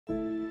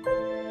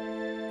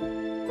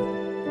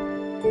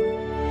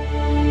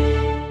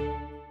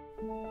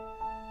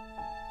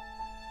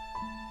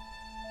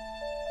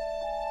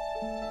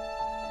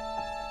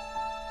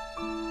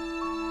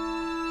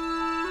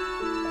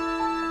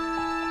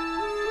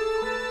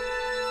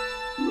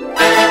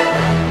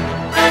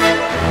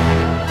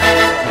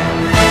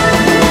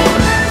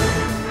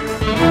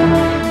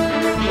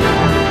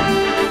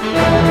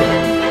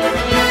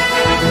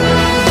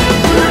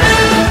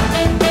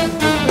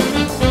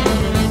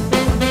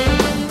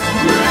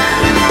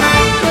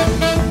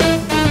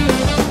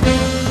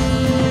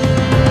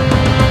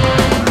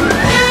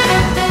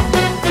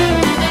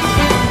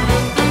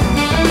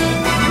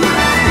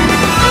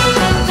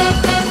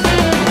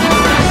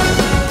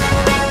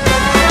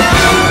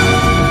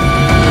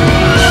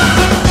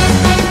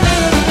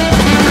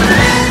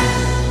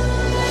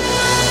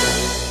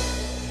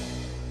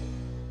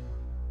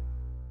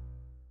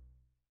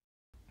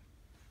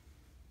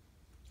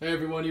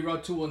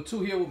everybody,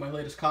 Rod212 here with my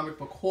latest comic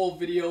book haul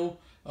video.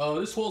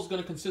 This haul is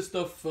going to consist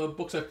of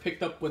books I've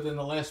picked up within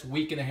the last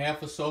week and a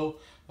half or so.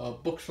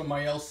 Books from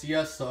my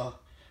LCS, a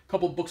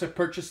couple books I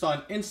purchased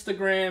on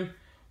Instagram,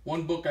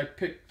 one book I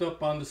picked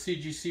up on the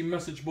CGC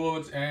message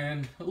boards,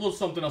 and a little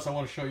something else I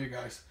want to show you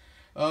guys.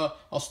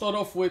 I'll start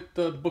off with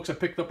the books I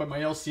picked up at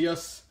my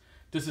LCS.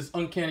 This is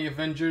Uncanny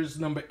Avengers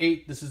number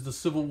 8. This is the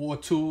Civil War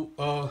II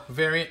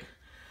variant.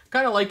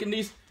 Kind of liking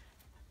these.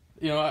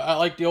 You know, I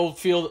like the old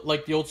feel,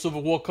 like the old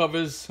Civil War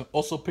covers.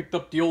 Also picked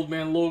up the Old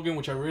Man Logan,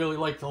 which I really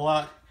liked a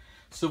lot.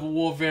 Civil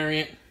War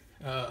variant.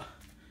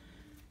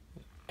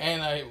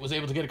 And I was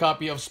able to get a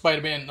copy of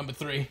Spider-Man number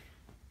 3.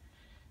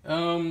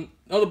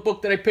 Another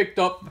book that I picked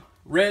up,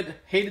 read,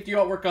 hated the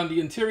artwork on the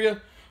interior,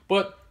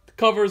 but the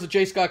cover is a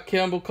J. Scott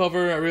Campbell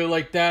cover. I really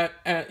like that.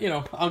 And, you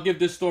know, I'll give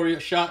this story a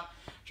shot.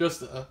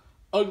 Just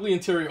ugly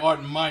interior art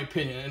in my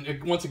opinion.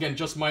 And once again,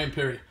 just my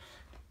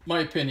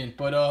opinion.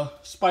 But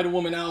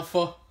Spider-Woman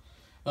Alpha.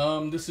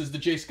 This is the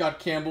J. Scott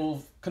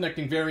Campbell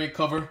connecting variant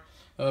cover.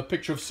 A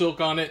picture of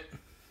Silk on it.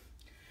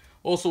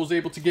 Also was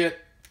able to get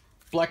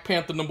Black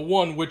Panther number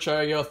 1, which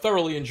I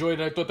thoroughly enjoyed.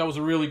 I thought that was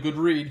a really good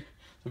read.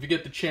 So if you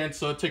get the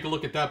chance, take a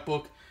look at that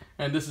book.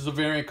 And this is a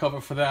variant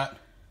cover for that.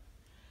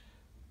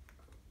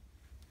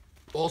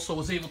 Also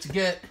was able to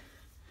get,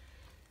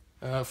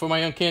 for my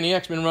Uncanny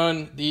X-Men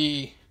run,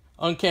 the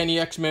Uncanny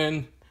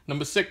X-Men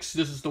number 6.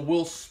 This is the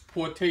Will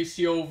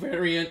Portacio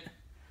variant.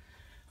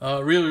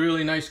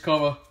 Really nice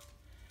cover.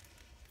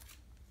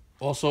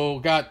 Also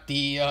got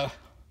the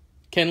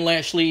Ken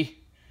Lashley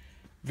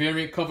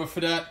variant cover for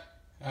that.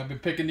 I've been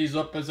picking these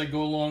up as I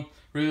go along.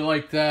 Really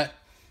like that.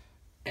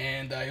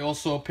 And I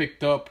also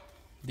picked up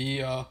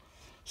the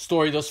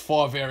Story Thus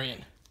Far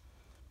variant,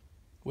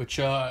 which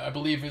I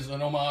believe is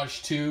an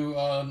homage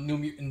to New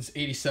Mutants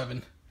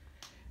 87.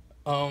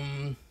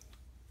 Paul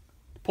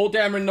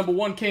Dameron number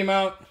 1 came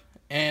out,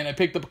 and I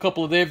picked up a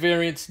couple of their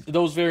variants,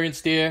 those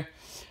variants there.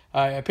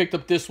 I picked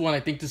up this one. I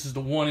think this is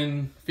the 1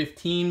 in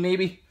 15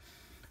 maybe.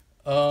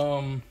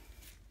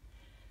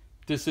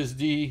 This is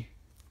the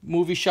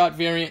movie shot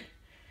variant,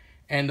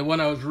 and the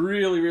one I was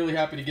really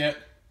happy to get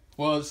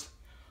was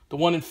the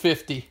 1 in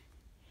 50.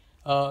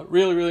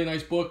 Really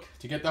nice book.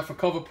 To get that for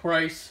cover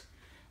price,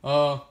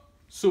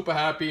 super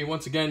happy.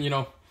 Once again, you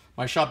know,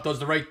 my shop does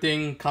the right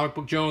thing. Comic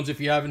Book Jones, if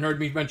you haven't heard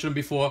me mention them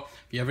before,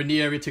 if you're ever in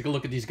the area, take a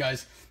look at these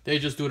guys. They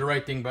just do the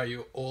right thing by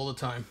you all the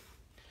time.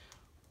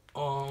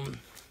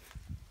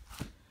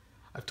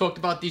 I've talked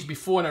about these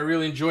before and I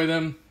really enjoy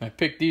them. I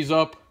picked these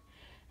up,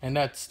 and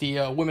that's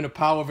the Women of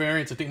Power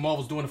variants. I think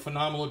Marvel's doing a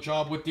phenomenal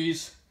job with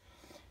these.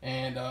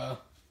 And I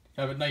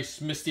have a nice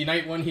Misty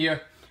Knight one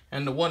here.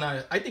 And the one,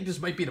 I think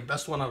this might be the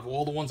best one out of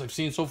all the ones I've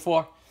seen so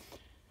far,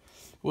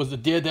 was the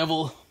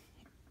Daredevil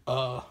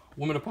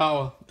Women of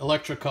Power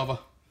Elektra cover.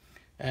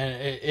 And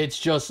it's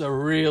just a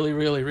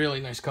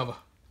really nice cover.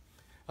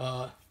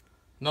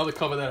 Another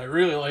cover that I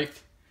really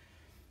liked,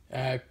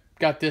 I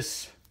got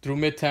this through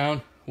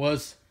Midtown,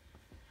 was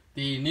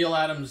the Neil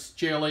Adams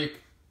JLA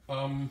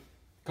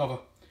cover.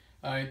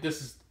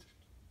 This is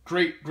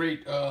great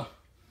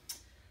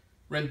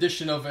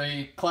rendition of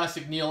a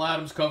classic Neil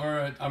Adams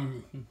cover.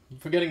 I'm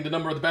forgetting the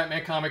number of the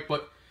Batman comic,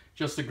 but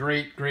just a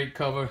great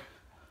cover.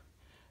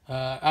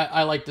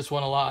 I like this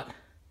one a lot.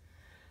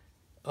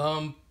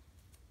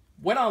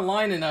 Went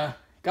online and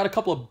got a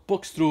couple of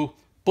books through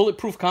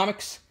Bulletproof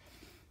Comics.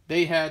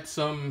 They had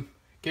some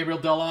Gabriel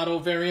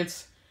Dell'Otto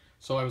variants,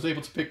 so I was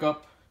able to pick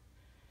up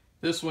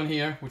this one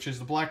here, which is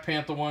the Black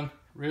Panther one.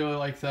 Really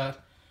like that.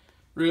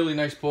 Really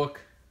nice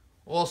book.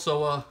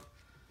 Also,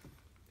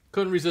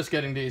 couldn't resist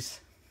getting these.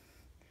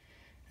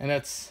 And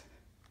that's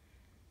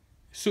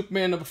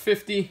Superman number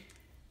 50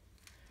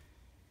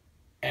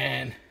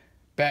 and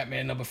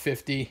Batman number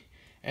 50.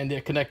 And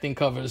they're connecting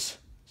covers,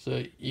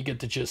 so you get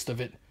the gist of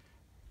it.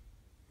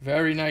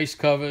 Very nice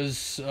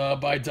covers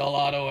by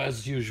Dell'Otto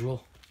as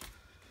usual.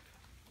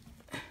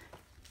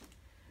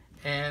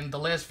 And the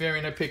last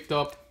variant I picked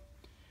up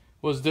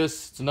was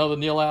this. It's another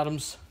Neil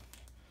Adams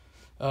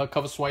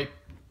cover swipe.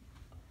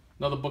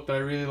 Another book that I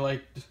really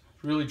liked,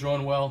 really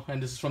drawn well,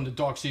 and this is from the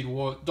Dark Side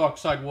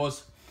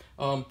Wars.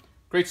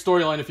 Great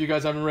storyline. If you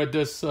guys haven't read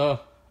this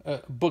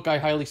book, I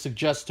highly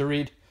suggest to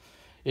read.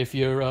 If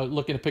you're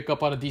looking to pick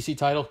up on a DC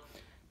title,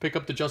 pick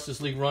up the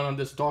Justice League run on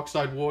this Dark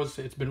Side Wars.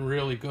 It's been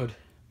really good.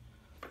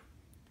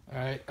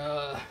 Alright,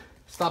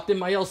 stopped in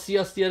my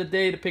LCS the other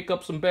day to pick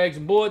up some bags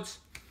and boards.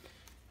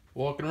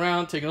 Walking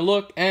around, taking a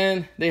look,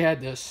 and they had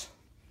this.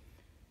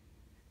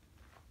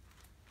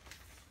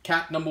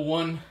 Cat number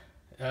 1.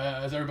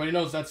 As everybody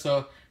knows, that's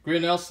Greer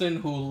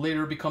Nelson, who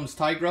later becomes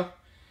Tigra.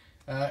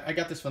 I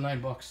got this for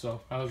 $9,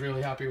 so I was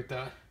really happy with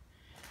that.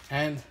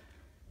 And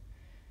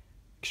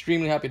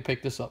extremely happy to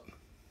pick this up.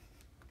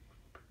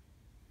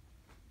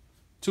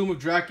 Tomb of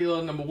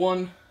Dracula number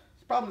 1.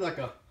 It's probably like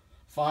a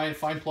fine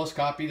plus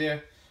copy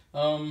there.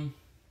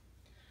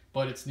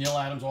 But it's Neil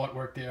Adams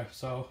artwork there,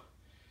 so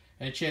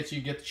any chance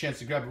you get the chance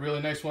to grab a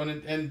really nice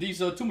one. And these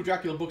Tomb of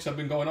Dracula books have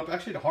been going up.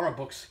 Actually, the horror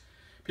books,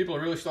 people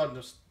are really starting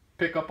to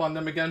pick up on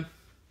them again.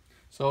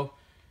 So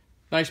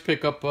nice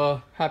pickup.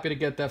 Happy to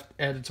get that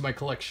added to my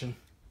collection.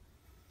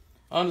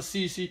 On the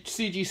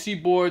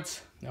CGC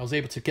boards, I was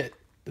able to get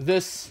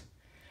this.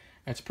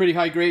 It's a pretty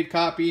high grade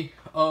copy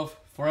of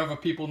Forever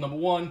People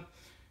 #1,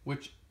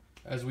 which,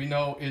 as we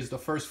know, is the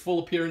first full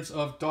appearance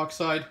of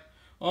Darkseid.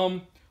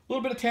 A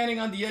little bit of tanning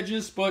on the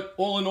edges, but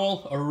all in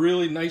all, a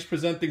really nice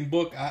presenting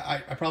book.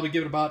 I probably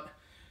give it about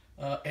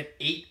an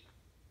 8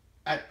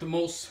 at the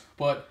most,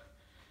 but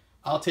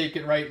I'll take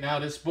it right now.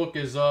 This book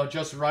is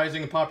just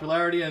rising in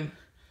popularity, and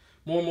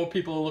more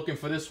people are looking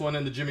for this one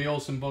and the Jimmy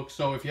Olsen book.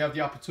 So if you have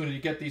the opportunity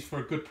to get these for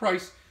a good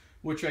price,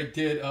 which I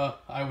did,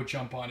 I would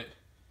jump on it.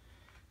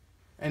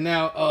 And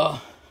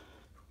now,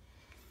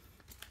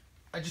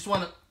 I just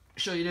want to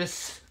show you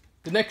this.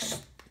 The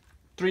next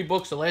 3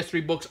 books, the last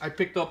 3 books, I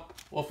picked up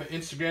off of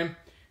Instagram.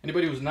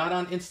 Anybody who's not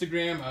on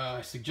Instagram,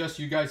 I suggest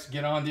you guys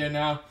get on there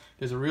now.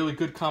 There's a really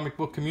good comic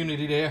book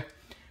community there.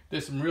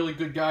 There's some really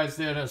good guys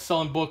there that are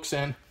selling books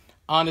and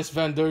honest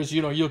vendors.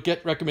 You know, you'll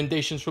get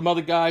recommendations from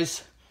other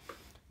guys.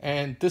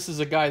 And this is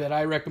a guy that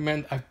I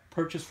recommend. I've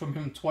purchased from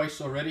him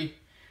twice already.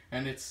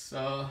 And it's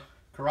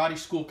Karate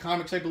School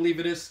Comics, I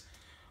believe it is,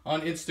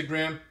 on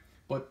Instagram.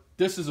 But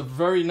this is a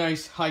very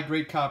nice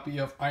high-grade copy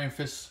of Iron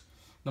Fist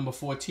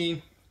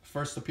 #14.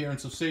 First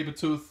appearance of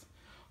Sabretooth.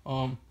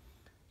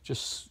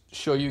 Just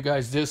show you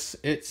guys this.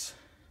 It's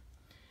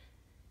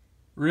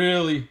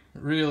really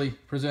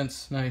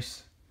presents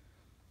nice.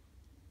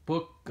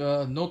 Book,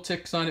 no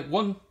ticks on it.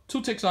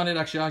 2 ticks on it,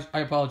 actually. I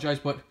apologize,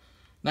 but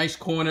nice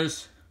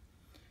corners.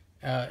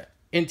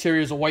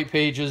 Interiors are white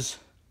pages,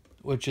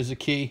 which is a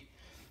key.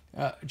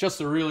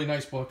 Just a really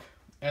nice book.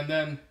 And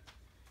then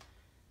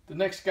the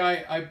next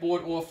guy I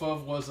bought off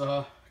of was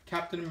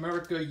Captain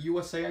America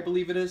USA, I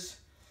believe it is.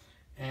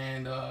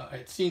 And I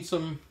had seen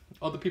some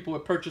other people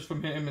had purchased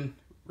from him and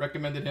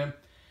recommended him.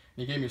 And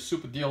he gave me a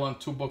super deal on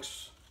 2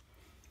 books.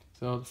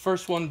 So the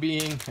first one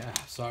being,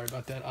 sorry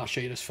about that, I'll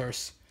show you this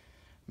first.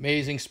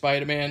 Amazing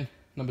Spider-Man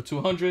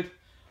 #200.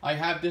 I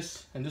have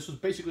this, and this was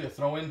basically a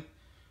throw-in,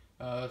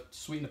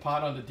 sweeten the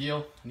pot on the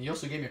deal. And he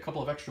also gave me a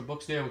couple of extra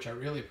books there, which I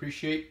really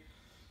appreciate.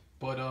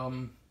 But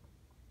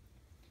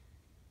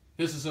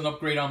this is an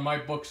upgrade on my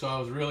book, so I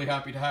was really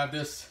happy to have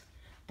this.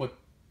 But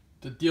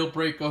the deal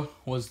breaker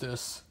was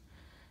this,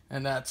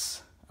 and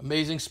that's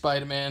Amazing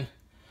Spider-Man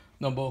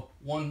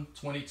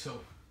 #122.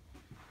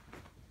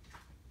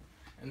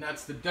 And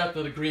that's the Death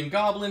of the Green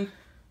Goblin,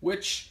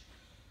 which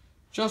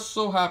just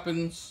so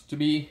happens to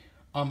be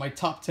on my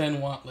top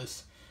 10 want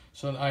list.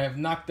 So I have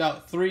knocked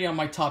out 3 on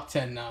my top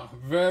 10 now.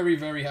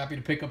 Very happy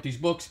to pick up these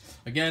books.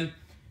 Again,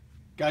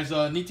 guys,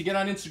 need to get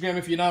on Instagram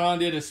if you're not on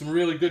there. There's some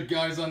really good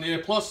guys on there.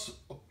 Plus,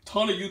 a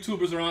ton of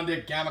YouTubers are on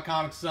there. Gamma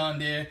Comics is on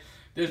there.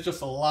 There's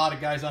just a lot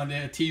of guys on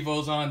there.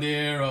 TiVo's on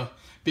there.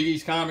 Big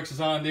East Comics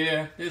is on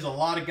there. There's a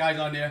lot of guys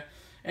on there.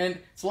 And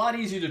it's a lot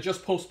easier to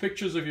just post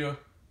pictures of your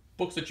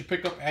books that you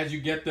pick up as you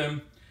get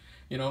them,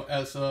 you know,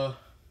 as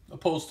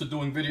opposed to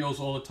doing videos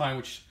all the time,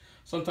 which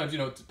sometimes, you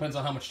know, it depends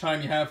on how much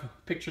time you have. A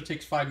picture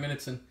takes 5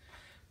 minutes and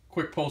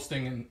quick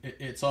posting and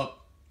it's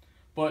up.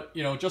 But,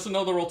 you know, just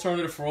another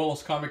alternative for all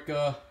those comic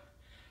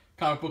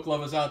book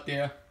lovers out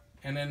there.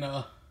 And then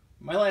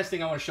my last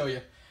thing I want to show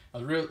you,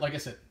 like I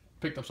said,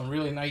 picked up some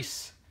really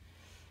nice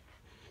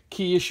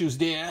key issues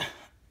there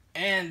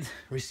and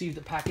received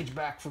a package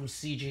back from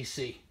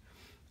CGC.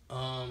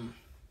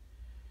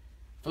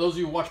 For those of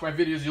you who watch my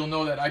videos, you'll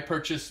know that I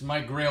purchased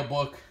my Grail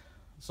book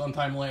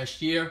sometime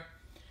last year.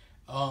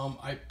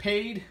 I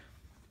paid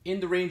in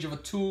the range of a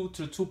 2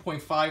 to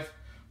 2.5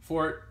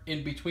 for it.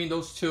 In between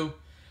those two,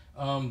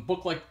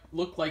 book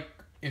looked like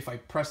if I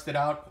pressed it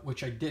out,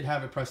 which I did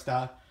have it pressed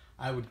out,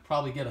 I would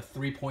probably get a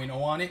 3.0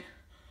 on it.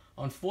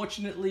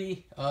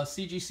 Unfortunately,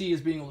 CGC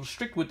is being a little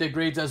strict with their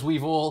grades, as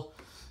we've all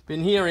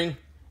been hearing,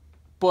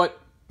 but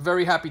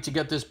very happy to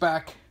get this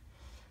back.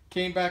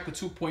 Came back to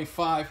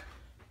 2.5,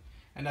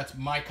 and that's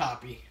my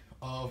copy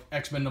of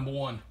X-Men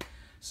 #1.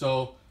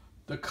 So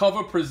the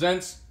cover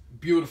presents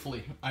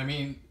beautifully. I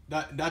mean,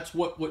 that's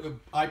what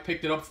I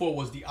picked it up for,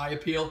 was the eye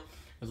appeal.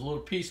 There's a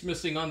little piece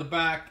missing on the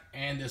back,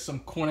 and there's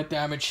some corner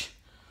damage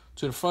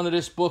to the front of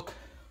this book,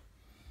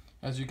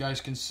 as you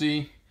guys can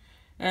see,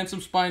 and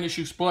some spine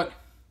issues, but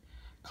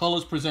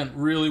colors present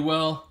really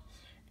well,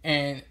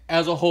 and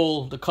as a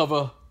whole, the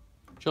cover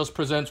just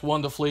presents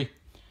wonderfully,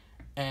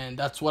 and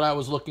that's what I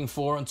was looking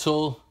for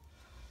until,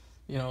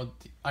 you know,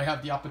 I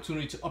have the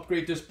opportunity to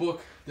upgrade this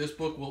book. This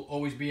book will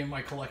always be in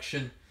my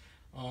collection.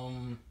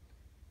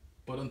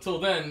 But until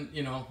then,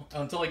 you know,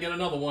 until I get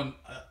another one,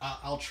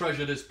 I'll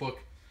treasure this book.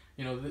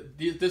 You know,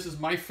 this is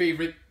my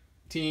favorite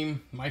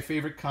team, my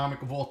favorite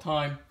comic of all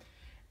time.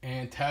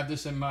 And to have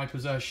this in my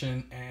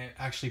possession and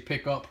actually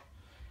pick up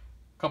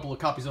a couple of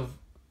copies of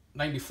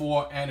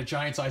 94 and a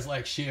giant size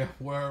last year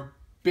were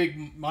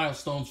big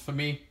milestones for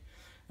me.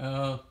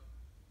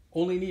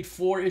 Only need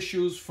 4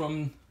 issues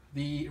from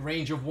the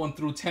range of 1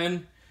 through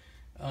 10.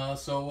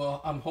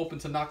 So I'm hoping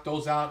to knock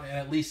those out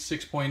at least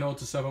 6.0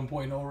 to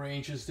 7.0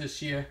 ranges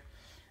this year.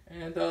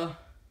 And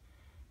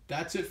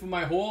that's it for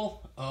my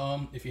haul.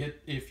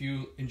 If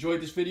you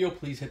enjoyed this video,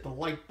 please hit the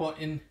like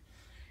button.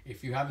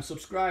 If you haven't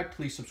subscribed,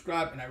 please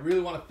subscribe. And I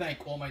really want to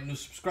thank all my new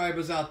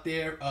subscribers out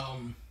there.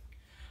 I'm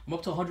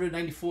up to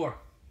 194,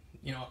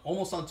 you know,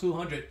 almost on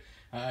 200.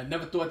 I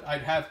never thought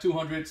I'd have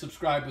 200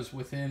 subscribers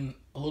within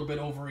a little bit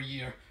over a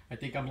year. I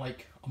think I'm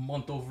like a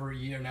month over a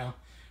year now.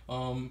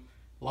 A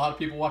lot of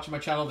people watching my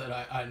channel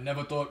that I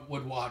never thought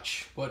would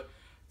watch. But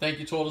thank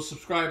you to all the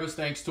subscribers.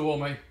 Thanks to all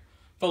my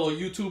fellow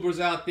YouTubers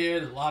out there.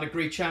 There's a lot of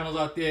great channels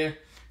out there.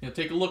 You know,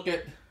 take a look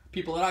at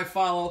people that I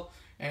follow,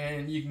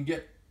 and you can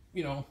get,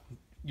 you know,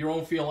 your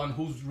own feel on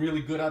who's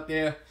really good out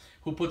there,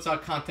 who puts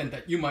out content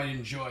that you might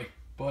enjoy.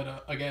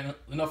 But again,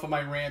 enough of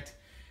my rant.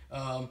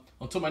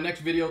 Until my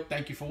next video,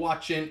 thank you for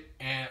watching,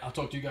 and I'll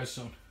talk to you guys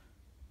soon.